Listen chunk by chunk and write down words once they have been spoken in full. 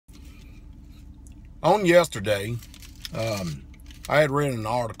On yesterday, I had read an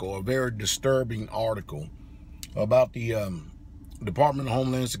article, a very disturbing article, about the Department of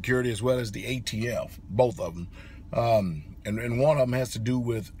Homeland Security as well as the ATF, both of them. And one of them has to do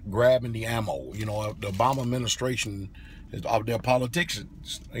with grabbing the ammo. You know, the Obama administration, they're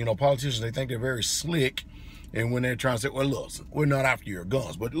politicians. You know, politicians, they think they're very slick. And when they're trying to say, well, listen, we're not after your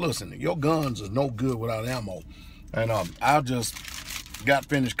guns. But listen, your guns are no good without ammo. And I just got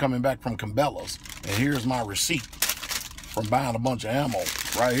finished coming back from Cabela's. And here's my receipt from buying a bunch of ammo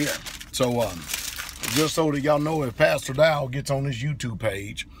right here. So just so that y'all know, if Pastor Dow gets on his YouTube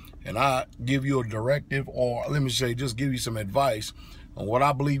page and I give you a directive, or let me say, just give you some advice on what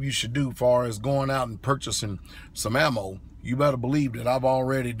I believe you should do as far as going out and purchasing some ammo, you better believe that I've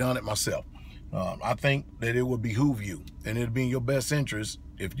already done it myself. I think that it would behoove you and it'd be in your best interest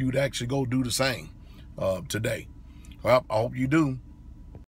if you'd actually go do the same today. Well, I hope you do.